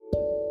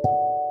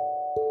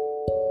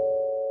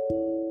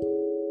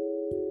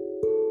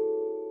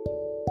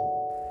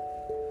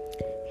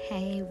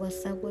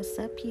What's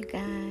up, you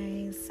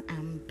guys?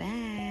 I'm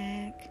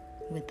back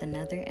with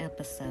another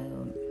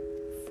episode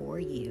for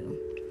you.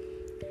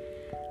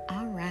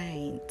 All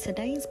right,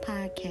 today's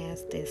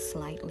podcast is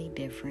slightly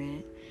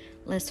different.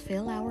 Let's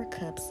fill our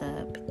cups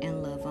up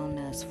and love on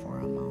us for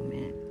a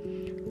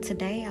moment.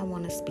 Today, I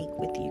want to speak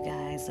with you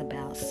guys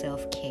about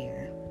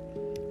self-care.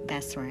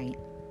 That's right,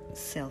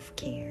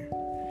 self-care.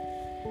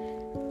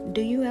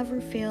 Do you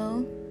ever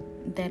feel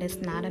that it's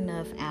not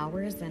enough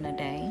hours in a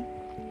day?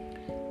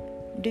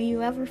 Do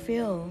you ever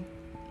feel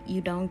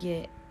you don't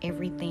get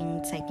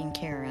everything taken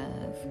care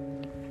of?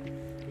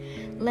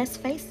 Let's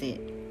face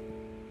it,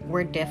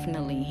 we're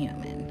definitely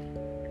human.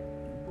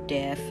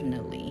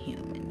 Definitely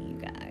human, you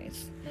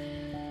guys.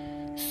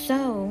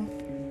 So,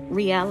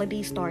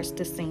 reality starts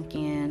to sink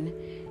in,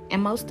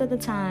 and most of the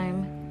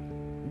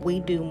time, we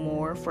do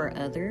more for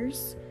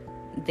others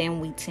than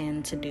we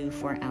tend to do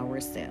for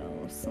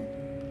ourselves.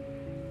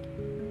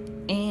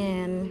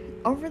 And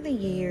over the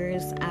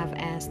years, I've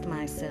asked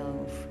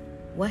myself,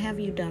 what have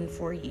you done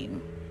for you?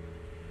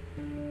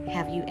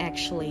 Have you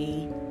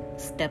actually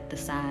stepped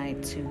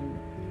aside to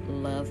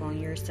love on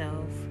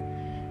yourself?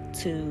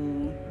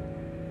 To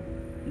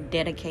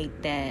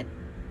dedicate that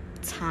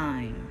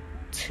time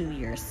to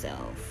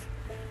yourself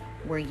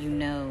where you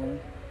know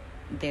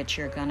that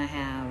you're gonna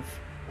have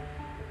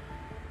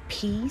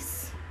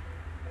peace?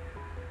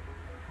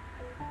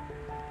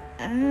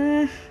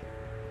 I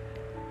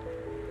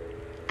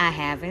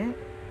haven't.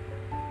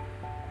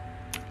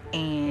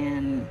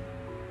 And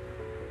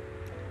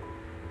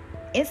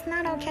it's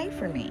not okay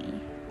for me.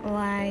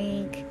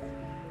 Like,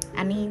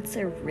 I need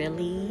to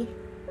really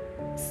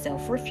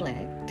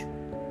self-reflect.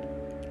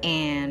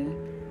 And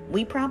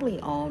we probably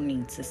all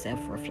need to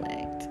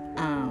self-reflect.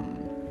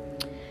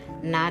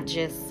 Not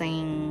just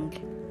saying,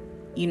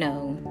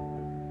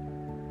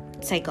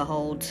 take a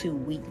whole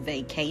 2-week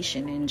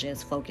vacation and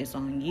just focus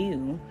on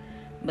you,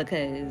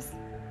 because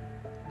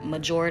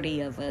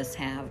majority of us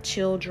have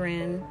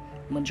children,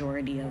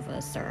 majority of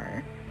us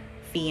are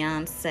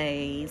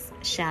fiancés.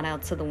 Shout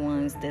out to the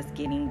ones that's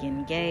getting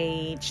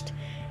engaged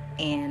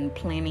and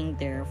planning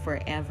their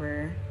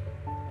forever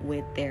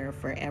with their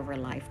forever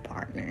life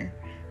partner.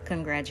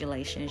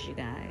 Congratulations, you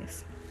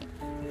guys.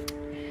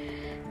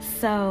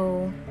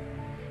 So,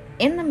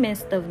 in the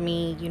midst of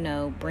me,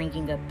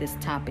 bringing up this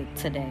topic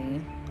today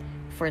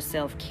for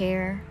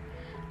self-care,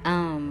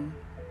 I'm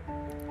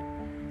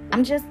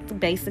just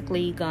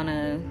basically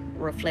gonna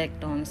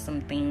reflect on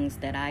some things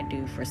that I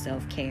do for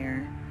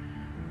self-care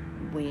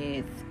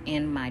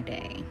within my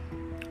day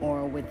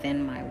or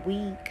within my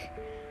week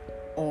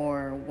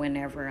or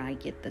whenever I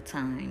get the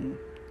time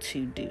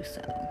to do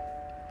so.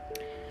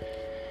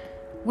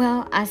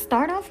 Well, I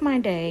start off my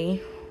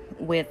day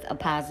with a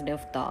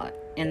positive thought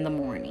in the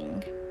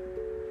morning.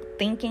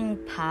 Thinking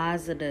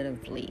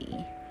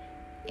positively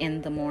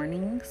in the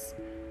mornings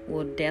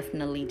will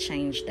definitely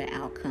change the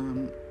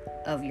outcome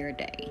of your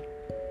day.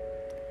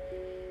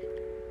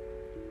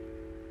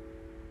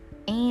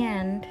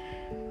 And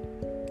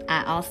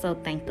I also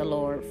thank the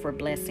Lord for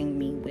blessing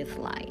me with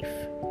life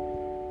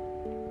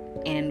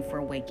and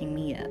for waking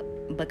me up,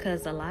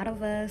 because a lot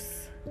of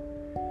us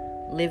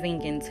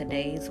living in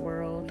today's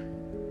world,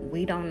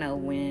 we don't know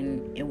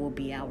when it will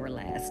be our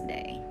last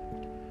day.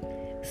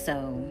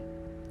 So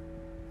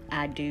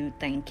I do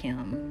thank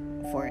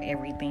Him for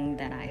everything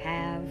that I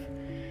have,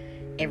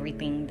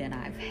 everything that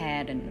I've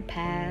had in the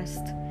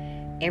past,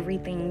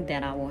 everything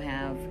that I will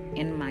have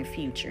in my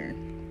future.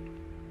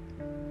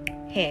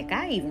 Heck,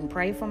 I even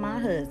pray for my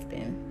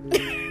husband.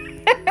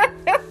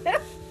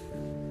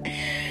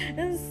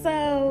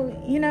 So,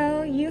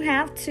 you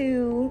have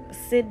to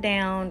sit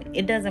down.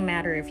 It doesn't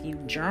matter if you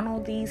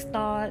journal these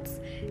thoughts.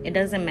 It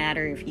doesn't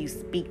matter if you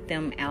speak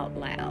them out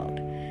loud.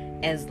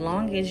 As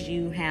long as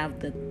you have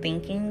the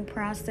thinking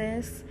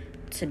process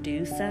to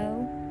do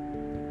so,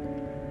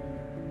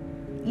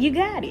 you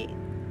got it.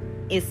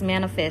 It's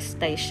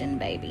manifestation,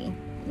 baby.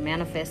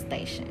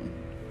 Manifestation.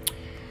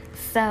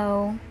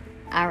 So,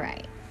 all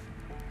right.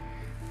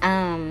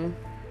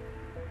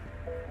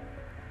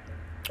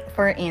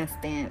 For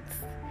instance,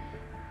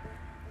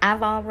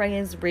 I've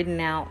always written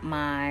out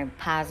my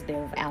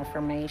positive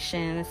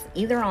affirmations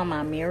either on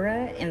my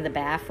mirror in the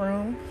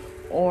bathroom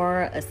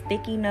or a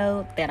sticky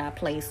note that I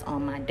place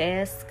on my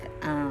desk.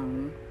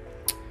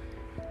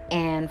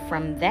 And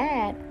from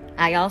that,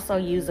 I also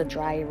use a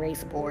dry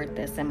erase board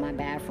that's in my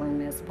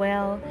bathroom as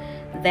well.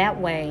 That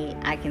way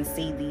I can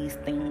see these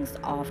things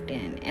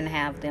often and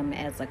have them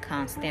as a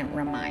constant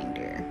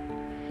reminder.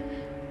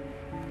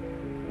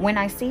 When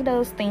I see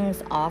those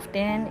things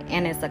often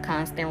and it's a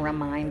constant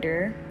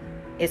reminder,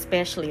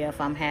 especially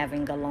if I'm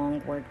having a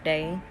long work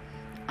day,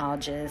 I'll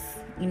just,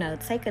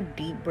 take a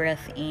deep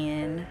breath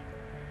in,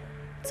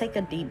 take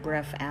a deep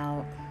breath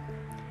out,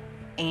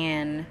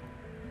 and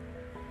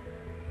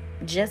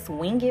just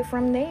wing it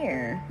from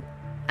there.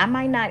 I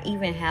might not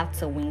even have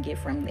to wing it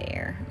from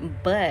there,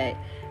 but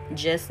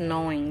just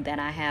knowing that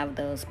I have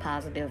those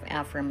positive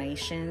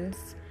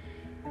affirmations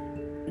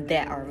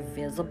that are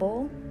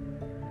visible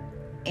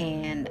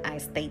and I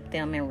state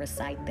them and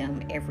recite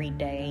them every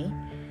day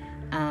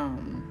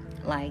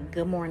Like,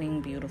 good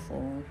morning,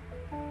 beautiful.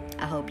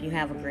 I hope you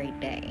have a great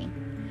day.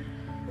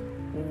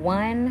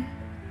 One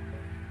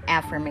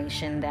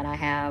affirmation that I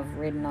have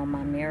written on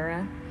my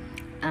mirror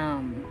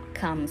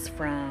comes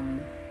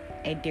from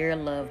a dear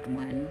loved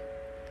one,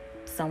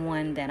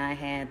 someone that I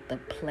had the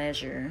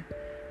pleasure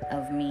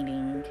of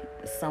meeting,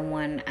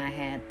 someone I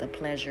had the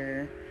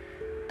pleasure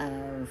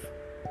of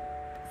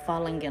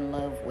falling in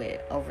love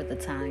with over the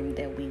time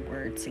that we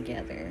were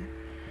together.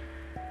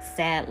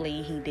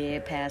 Sadly, he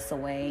did pass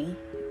away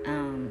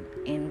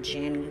in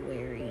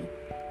January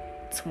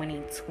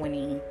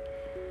 2022.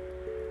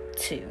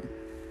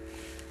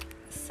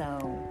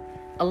 So,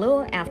 a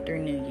little after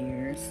New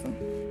Year's,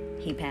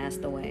 he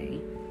passed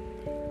away.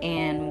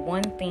 And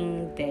one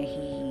thing that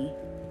he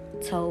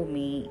told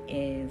me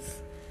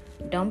is,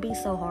 don't be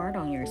so hard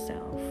on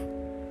yourself.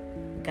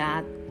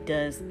 God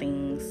does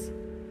things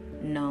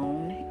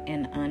known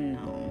and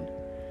unknown.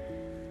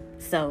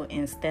 So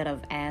instead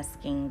of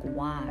asking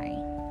why,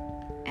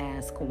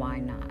 ask why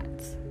not.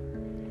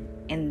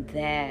 And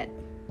that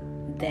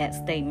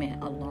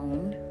statement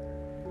alone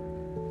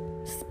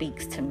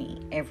speaks to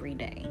me every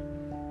day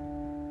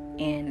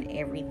in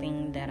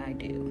everything that I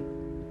do.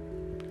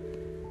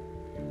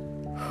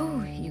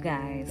 Whew, you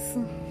guys.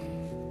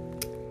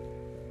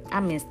 I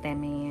miss that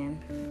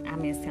man. I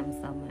miss him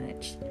so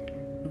much.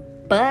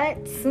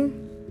 But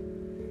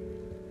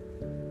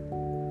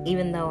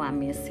even though I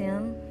miss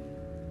him,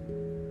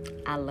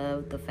 I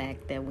love the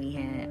fact that we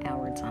had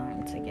our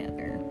time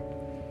together.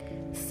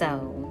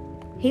 So,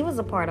 he was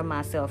a part of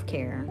my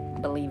self-care,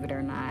 believe it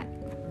or not.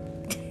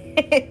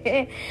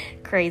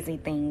 Crazy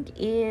thing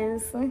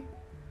is,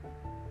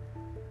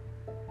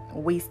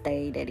 we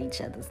stayed at each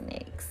other's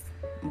necks,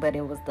 but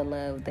it was the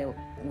love that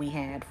we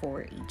had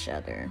for each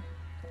other.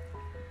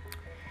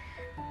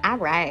 All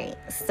right,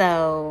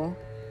 so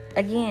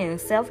again,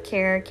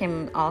 self-care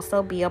can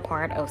also be a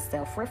part of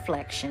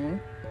self-reflection.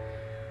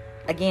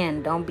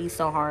 Again, don't be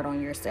so hard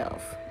on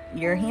yourself.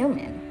 You're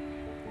human.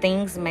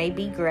 Things may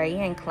be gray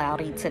and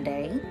cloudy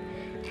today.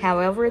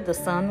 However, the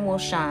sun will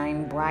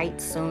shine bright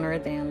sooner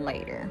than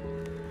later.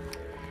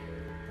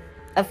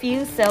 A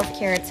few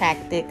self-care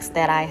tactics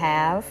that I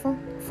have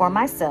for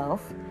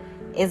myself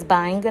is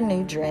buying a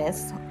new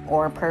dress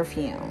or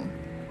perfume.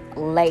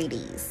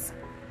 Ladies.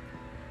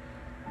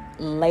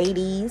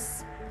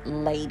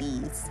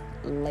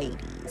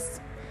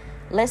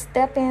 Let's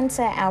step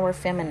into our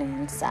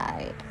feminine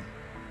side.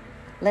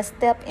 Let's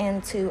step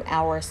into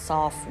our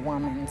soft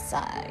woman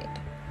side.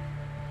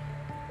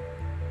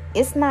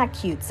 It's not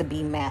cute to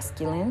be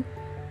masculine.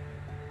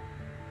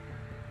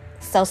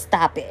 So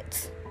stop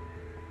it.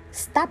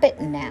 Stop it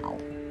now.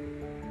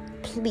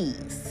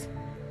 Please.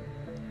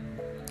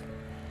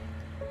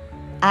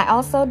 I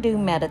also do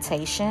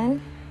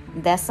meditation.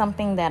 That's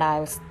something that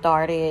I've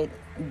started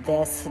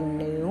that's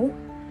new.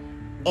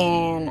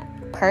 And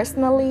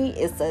personally,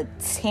 it's a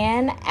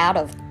 10 out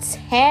of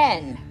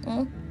 10.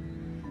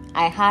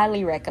 I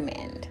highly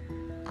recommend.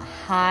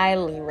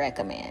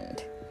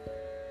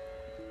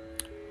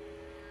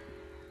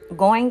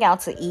 Going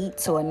out to eat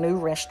to a new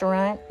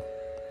restaurant,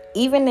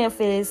 even if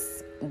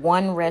it's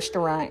one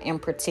restaurant in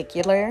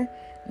particular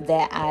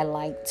that I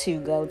like to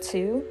go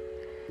to,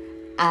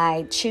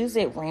 I choose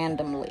it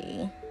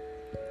randomly.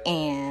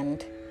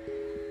 And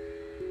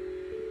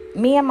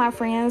me and my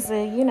friends,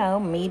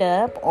 meet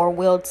up, or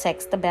we'll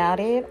text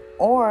about it.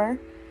 Or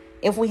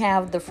if we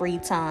have the free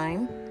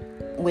time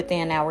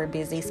within our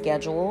busy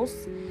schedules,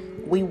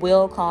 we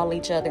will call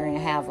each other and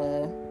have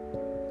a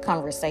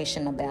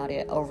conversation about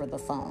it over the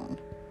phone.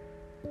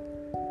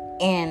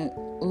 And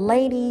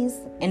ladies,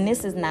 and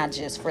this is not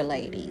just for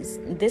ladies,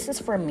 this is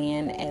for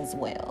men as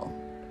well,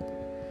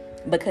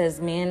 because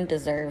men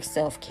deserve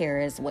self-care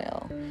as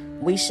well.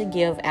 We should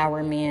give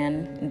our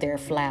men their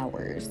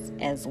flowers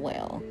as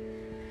well.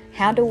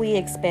 How do we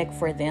expect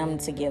for them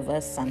to give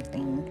us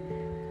something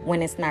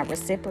when it's not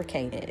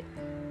reciprocated?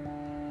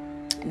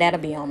 That'll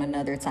be on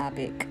another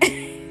topic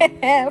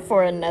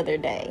for another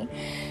day.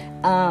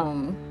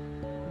 But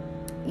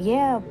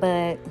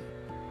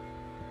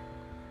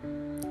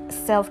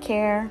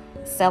self-care,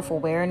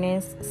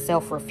 self-awareness,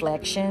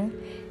 self-reflection,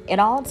 it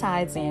all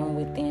ties in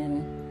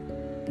within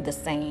the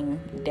same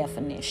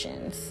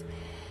definitions.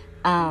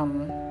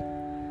 I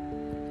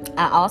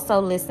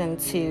also listen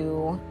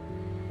to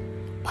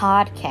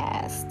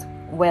podcasts,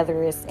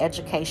 whether it's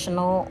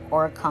educational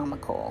or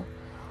comical.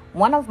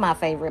 One of my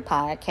favorite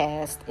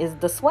podcasts is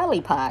the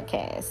Swelly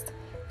Podcast.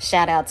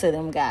 Shout out to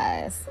them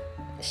guys.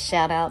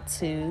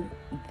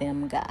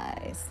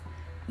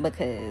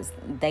 Because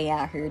they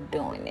out here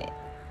doing it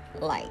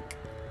like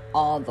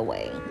all the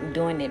way,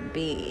 doing it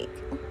big.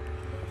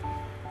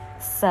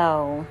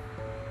 So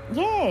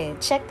yeah,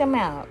 check them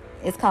out.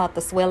 It's called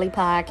the Swelly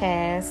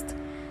Podcast,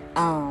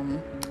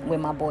 with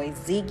my boy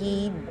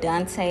Ziggy,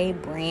 Dante,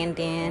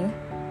 Brandon,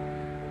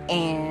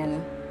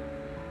 and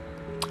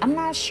I'm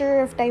not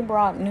sure if they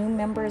brought new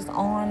members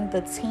on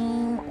the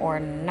team or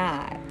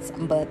not,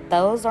 but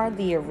those are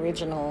the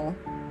original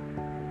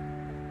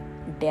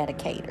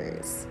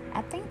dedicators.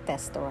 I think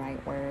that's the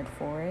right word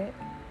for it.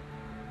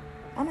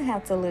 I'm gonna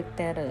have to look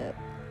that up.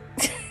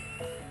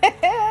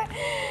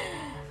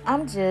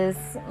 I'm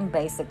just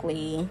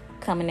basically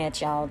coming at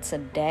y'all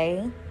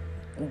today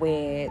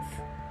with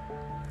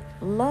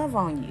love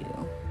on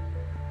you,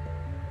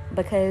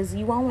 because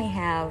you only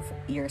have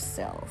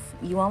yourself.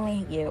 You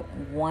only get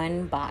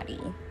one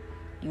body.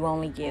 You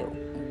only get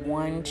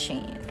one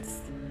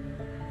chance.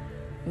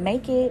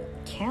 Make it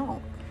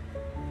count.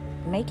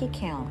 Make it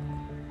count,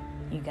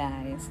 you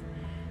guys.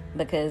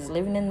 Because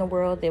living in the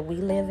world that we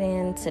live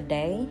in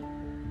today,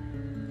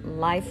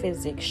 life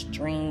is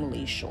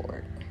extremely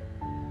short.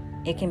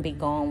 It can be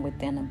gone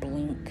within a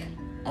blink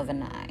of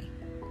an eye.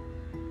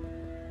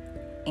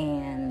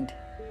 And,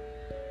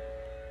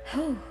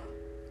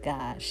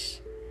 gosh.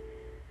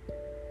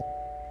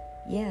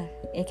 Yeah,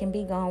 it can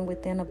be gone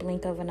within a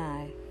blink of an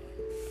eye.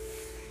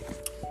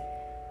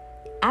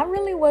 I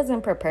really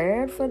wasn't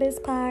prepared for this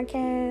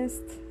podcast.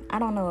 I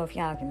don't know if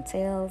y'all can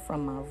tell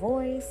from my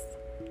voice,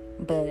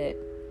 but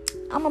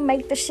I'm gonna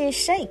make the shit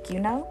shake,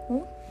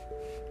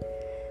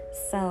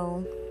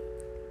 So,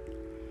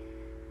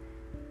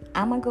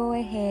 I'm gonna go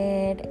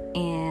ahead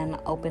and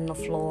open the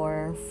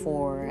floor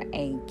for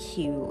a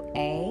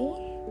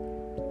QA.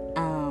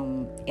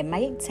 It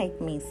might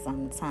take me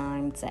some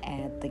time to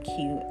add the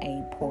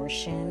QA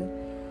portion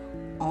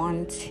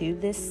onto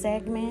this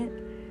segment,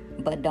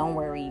 but don't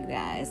worry, you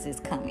guys,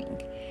 it's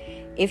coming.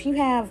 If you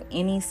have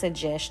any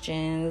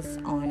suggestions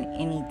on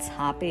any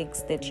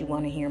topics that you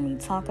want to hear me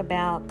talk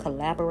about,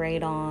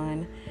 collaborate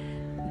on,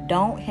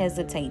 don't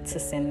hesitate to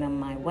send them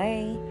my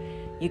way.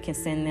 You can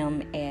send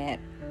them at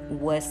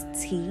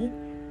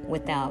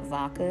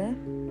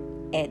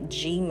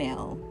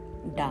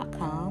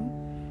whastea@gmail.com.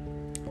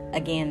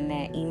 Again,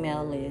 that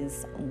email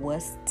is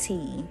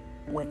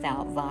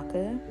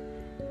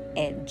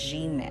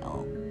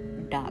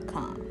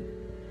whastea@gmail.com.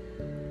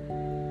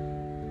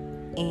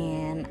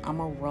 And I'm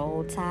going to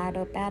roll tied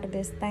up out of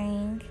this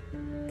thing,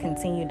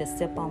 continue to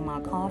sip on my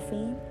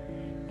coffee,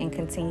 and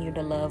continue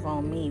to love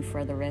on me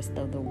for the rest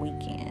of the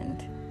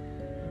weekend.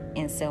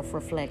 And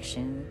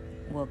self-reflection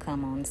will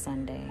come on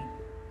Sunday.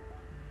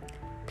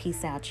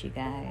 Peace out, you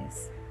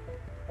guys.